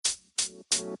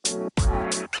I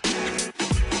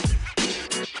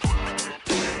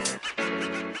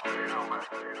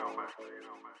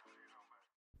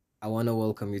want to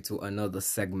welcome you to another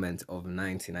segment of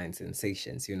 99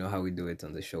 Sensations. You know how we do it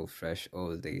on the show, fresh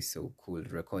all day, so cool,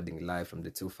 recording live from the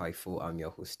 254. I'm your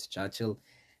host, Churchill.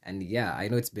 And yeah, I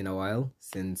know it's been a while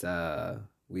since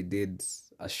we did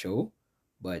a show,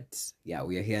 but yeah,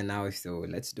 we are here now, so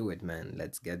let's do it, man.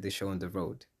 Let's get the show on the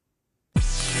road.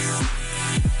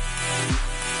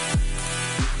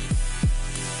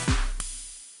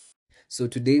 So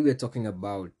today we're talking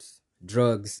about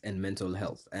drugs and mental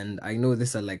health. And I know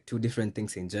these are like two different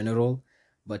things in general,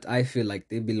 but I feel like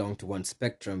they belong to one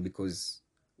spectrum because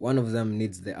one of them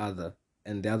needs the other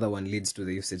and the other one leads to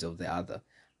the usage of the other.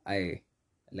 I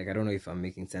I don't know if I'm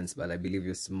making sense, but I believe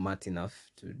you're smart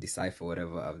enough to decipher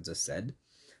whatever I've just said.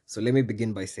 So let me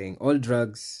begin by saying all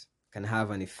drugs can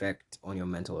have an effect on your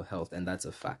mental health, and that's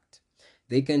a fact.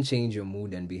 They can change your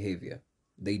mood and behavior.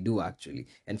 They do actually.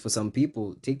 And for some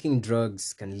people, taking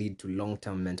drugs can lead to long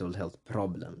term mental health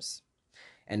problems.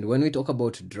 And when we talk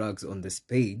about drugs on this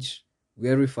page, we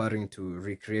are referring to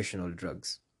recreational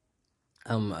drugs.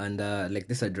 And like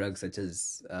these are drugs such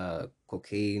as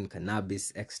cocaine,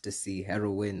 cannabis, ecstasy,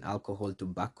 heroin, alcohol,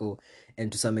 tobacco,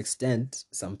 and to some extent,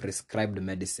 some prescribed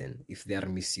medicine if they are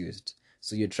misused.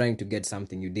 So you're trying to get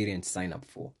something you didn't sign up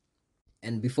for.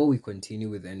 And before we continue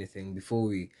with anything, before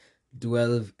we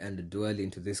dwell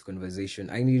into this conversation,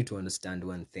 I need you to understand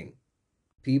one thing.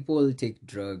 People take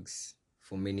drugs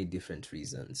for many different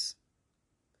reasons.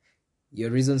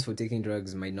 Your reasons for taking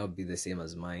drugs might not be the same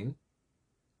as mine.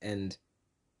 And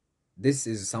this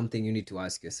is something you need to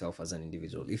ask yourself as an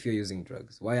individual. If you're using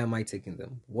drugs, why am I taking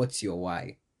them? What's your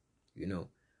why? You know,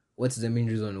 what's the main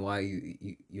reason why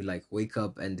you like wake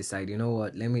up and decide, you know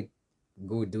what, let me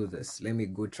go do this, let me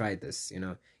go try this.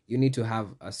 You need to have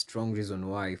a strong reason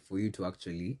why for you to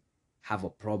actually have a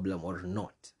problem or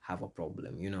not have a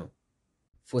problem.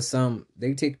 For some,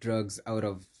 they take drugs out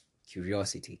of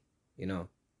curiosity. you know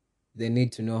they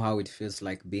need to know how it feels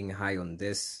like being high on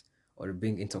this or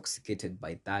being intoxicated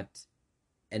by that.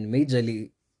 And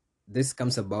majorly, this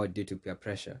comes about due to peer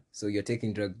pressure. So you're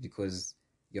taking drugs because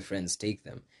your friends take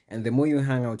them. And the more you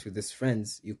hang out with these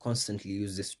friends, you constantly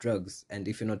use these drugs. And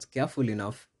if you're not careful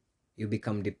enough, you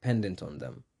become dependent on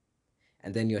them.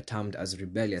 And then you're termed as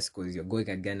rebellious because you're going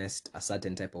against a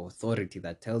certain type of authority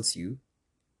that tells you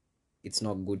it's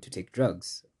not good to take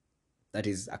drugs. That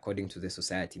is according to the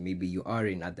society maybe you are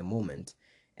in at the moment.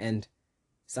 And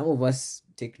some of us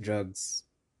take drugs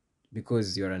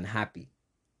because you're unhappy,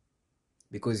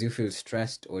 because you feel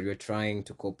stressed or you're trying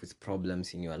to cope with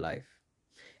problems in your life.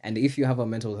 And if you have a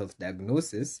mental health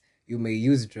diagnosis, you may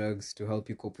use drugs to help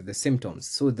you cope with the symptoms.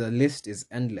 So the list is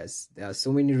endless. There are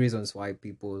so many reasons why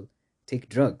people take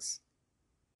drugs.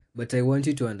 But I want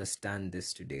you to understand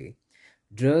this today.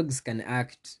 Drugs can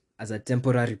act as a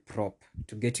temporary prop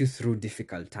to get you through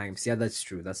difficult times. Yeah, that's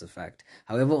true. That's a fact.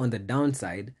 However, on the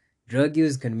downside, drug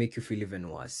use can make you feel even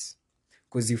worse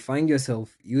because you find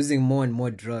yourself using more and more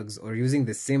drugs or using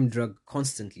the same drug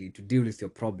constantly to deal with your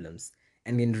problems.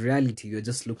 And in reality, you're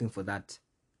just looking for that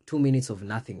 2 minutes of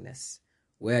nothingness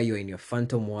where you're in your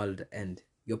phantom world and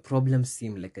your problems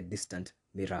seem like a distant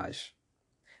mirage.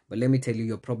 But let me tell you,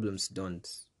 your problems don't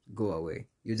go away.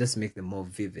 You just make them more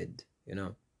vivid.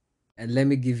 And let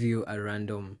me give you a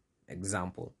random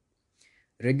example.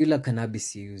 Regular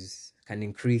cannabis use can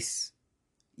increase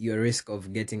your risk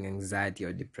of getting anxiety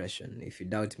or depression. If you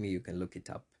doubt me, you can look it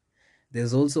up.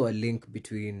 There's also a link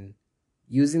between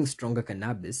using stronger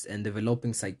cannabis and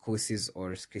developing psychosis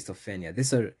or schizophrenia.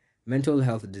 These are mental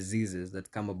health diseases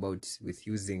that come about with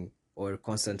using or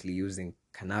constantly using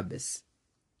cannabis.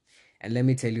 And let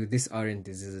me tell you, these aren't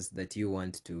diseases that you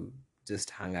want to just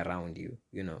hang around you.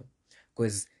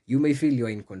 Because you may feel you're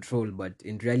in control, but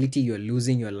in reality, you're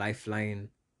losing your lifeline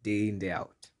day in, day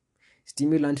out.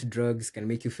 Stimulant drugs can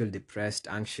make you feel depressed,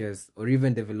 anxious, or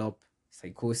even develop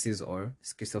psychosis or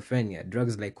schizophrenia.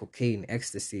 Drugs like cocaine,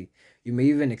 ecstasy, you may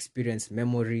even experience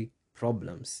memory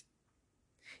problems.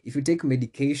 If you take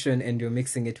medication and you're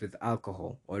mixing it with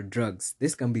alcohol or drugs,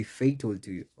 this can be fatal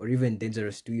to you or even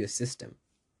dangerous to your system.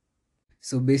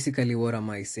 So basically, what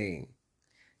am I saying?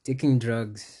 Taking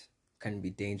drugs can be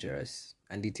dangerous,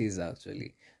 and it is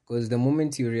actually. Because the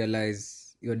moment you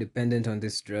realize you're dependent on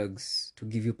these drugs to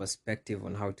give you perspective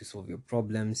on how to solve your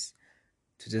problems,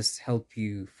 to just help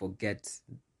you forget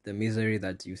the misery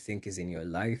that you think is in your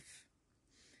life,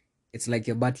 it's like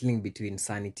you're battling between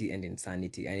sanity and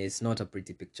insanity, and it's not a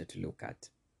pretty picture to look at.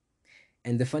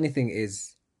 And the funny thing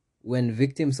is, when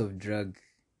victims of drug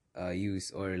use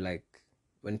or like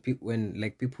when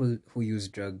like people who use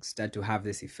drugs start to have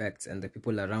these effects and the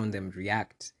people around them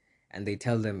react and they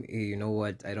tell them, hey, you know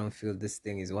what, I don't feel this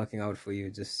thing is working out for you,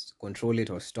 just control it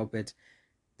or stop it,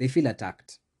 they feel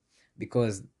attacked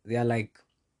because they are like,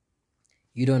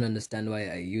 you don't understand why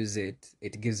I use it.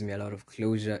 It gives me a lot of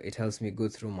closure. It helps me go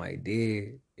through my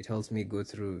day. It helps me go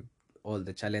through all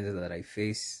the challenges that I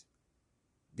face.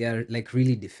 They are like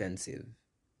really defensive.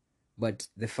 But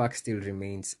the fact still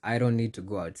remains, I don't need to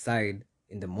go outside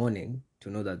in the morning to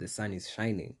know that the sun is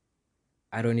shining.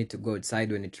 I don't need to go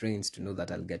outside when it rains to know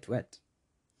that I'll get wet.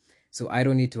 So I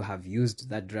don't need to have used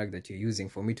that drug that you're using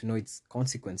for me to know its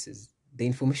consequences. The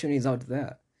information is out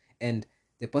there. And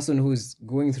the person who's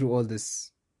going through all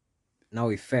this now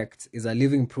effect is a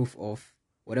living proof of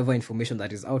whatever information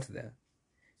that is out there.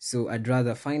 So I'd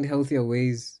rather find healthier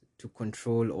ways to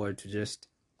control or to just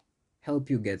help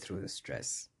you get through the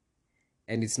stress.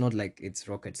 And it's not like it's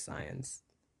rocket science.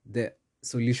 The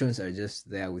solutions are just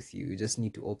there with you. You just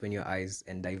need to open your eyes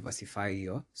and diversify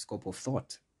your scope of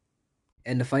thought.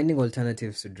 And finding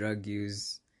alternatives to drug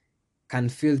use can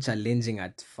feel challenging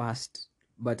at first,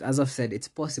 but as I've said, it's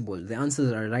possible. The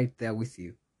answers are right there with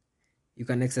you. You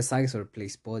can exercise or play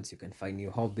sports, you can find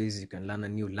new hobbies, you can learn a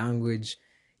new language.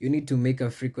 You need to make a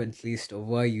frequent list of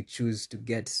why you choose to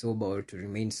get sober or to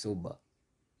remain sober.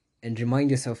 And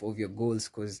remind yourself of your goals,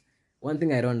 because one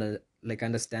thing I don't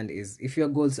understand is if your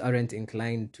goals aren't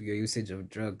inclined to your usage of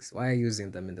drugs, why are you using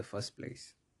them in the first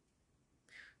place?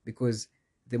 Because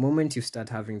the moment you start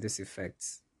having these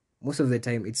effects, most of the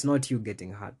time it's not you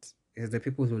getting hurt, it's the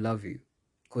people who love you,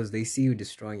 because they see you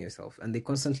destroying yourself and they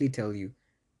constantly tell you,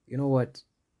 you know what,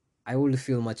 I will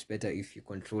feel much better if you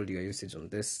control your usage on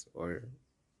this or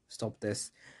stop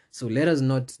this. So let us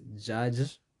not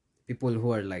judge people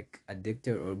who are like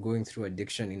addicted or going through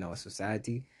addiction in our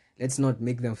society. Let's not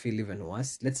make them feel even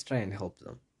worse. Let's try and help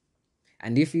them.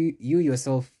 And if you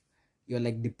yourself, you're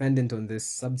like dependent on these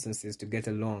substances to get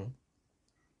along,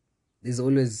 there's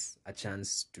always a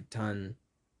chance to turn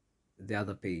the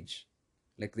other page.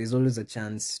 Like there's always a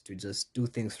chance to just do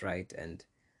things right and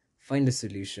find a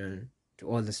solution to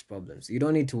all these problems. You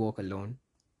don't need to walk alone.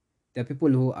 There are people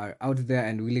who are out there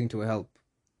and willing to help.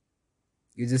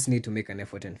 You just need to make an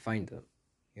effort and find them,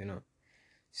 you know.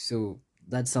 So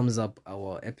that sums up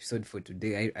our episode for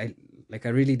today. I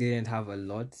really didn't have a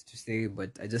lot to say,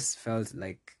 but I just felt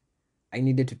like I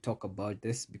needed to talk about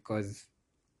this because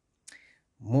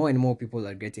more and more people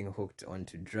are getting hooked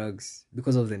onto drugs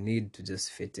because of the need to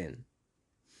just fit in.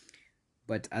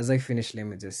 But as I finish, let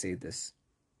me just say this: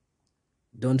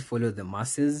 don't follow the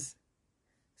masses.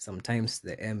 Sometimes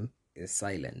the M is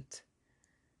silent.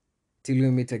 Till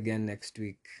we meet again next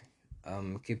week,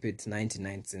 keep it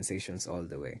 99 sensations all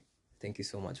the way. Thank you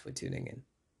so much for tuning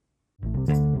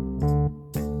in.